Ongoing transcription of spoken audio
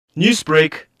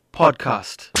Newsbreak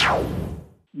Podcast.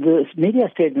 The media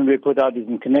statement we put out is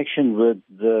in connection with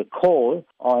the call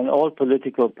on all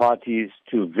political parties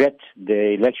to vet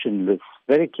their election lists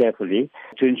very carefully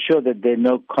to ensure that there are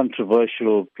no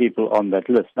controversial people on that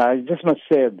list. Now, I just must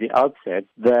say at the outset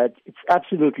that it's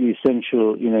absolutely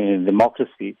essential, in a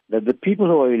democracy, that the people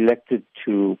who are elected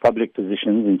to public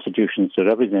positions, institutions to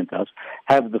represent us,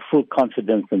 have the full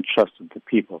confidence and trust of the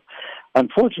people.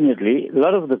 Unfortunately, a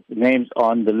lot of the names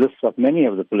on the lists of many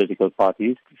of the political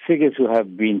parties, figures who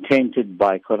have been tainted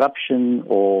by corruption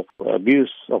or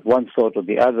abuse of one sort or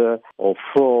the other, or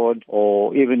fraud,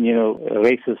 or even,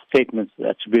 racist statements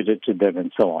attributed to them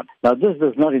and so on. Now, this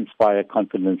does not inspire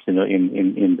confidence,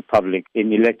 in the public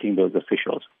in electing those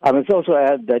officials. I must also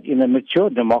add that in a mature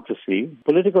democracy,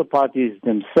 political parties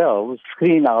themselves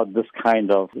screen out this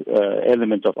kind of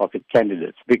element of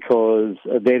candidates because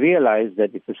they realize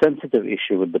that it's a sensitive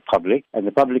issue with the public, and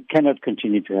the public cannot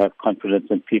continue to have confidence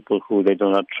in people who they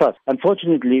do not trust.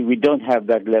 Unfortunately, we don't have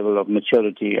that level of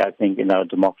maturity, I think, in our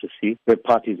democracy where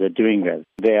parties are doing that.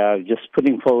 They are just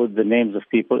putting forward the names of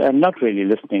people and not really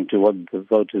listening to what the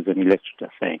voters and electorate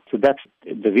are saying. So that's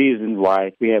the reason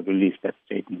why we have released that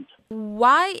statement.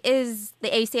 Why is the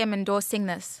ACM endorsing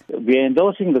this? We are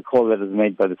endorsing the call that is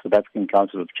made by the South African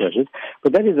Council of Churches,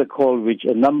 but that is a call which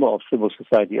a number of civil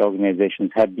society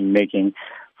organizations have been making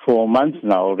for months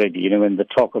now already, when the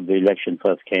talk of the election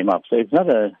first came up. So it's not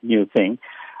a new thing.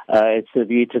 It's a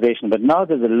reiteration. But now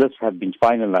that the lists have been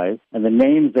finalized and the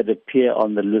names that appear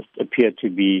on the list appear to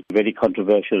be very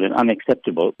controversial and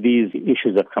unacceptable, these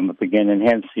issues have come up again, and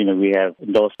hence, we have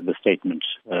endorsed the statement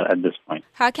at this point.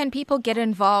 How can people get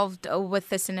involved with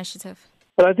this initiative?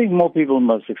 Well, I think more people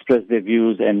must express their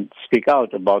views and speak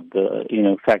out about the,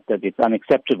 fact that it's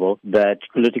unacceptable that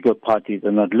political parties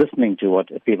are not listening to what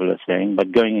people are saying,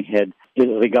 but going ahead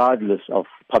regardless of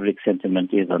public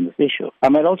sentiment is on this issue. I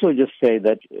might also just say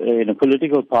that,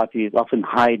 political parties often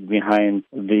hide behind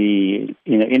the,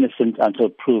 innocent until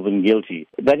proven guilty.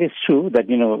 That is true that,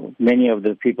 many of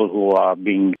the people who are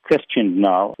being questioned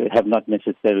now have not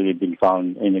necessarily been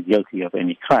found guilty of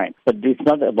any crime. But it's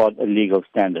not about a legal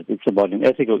standard. It's about an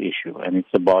ethical issue, and it's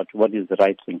about what is the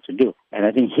right thing to do. And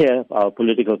I think here our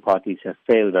political parties have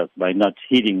failed us by not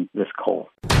heeding this call.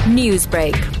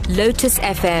 Newsbreak, Lotus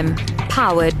FM,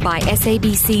 powered by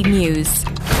SABC News.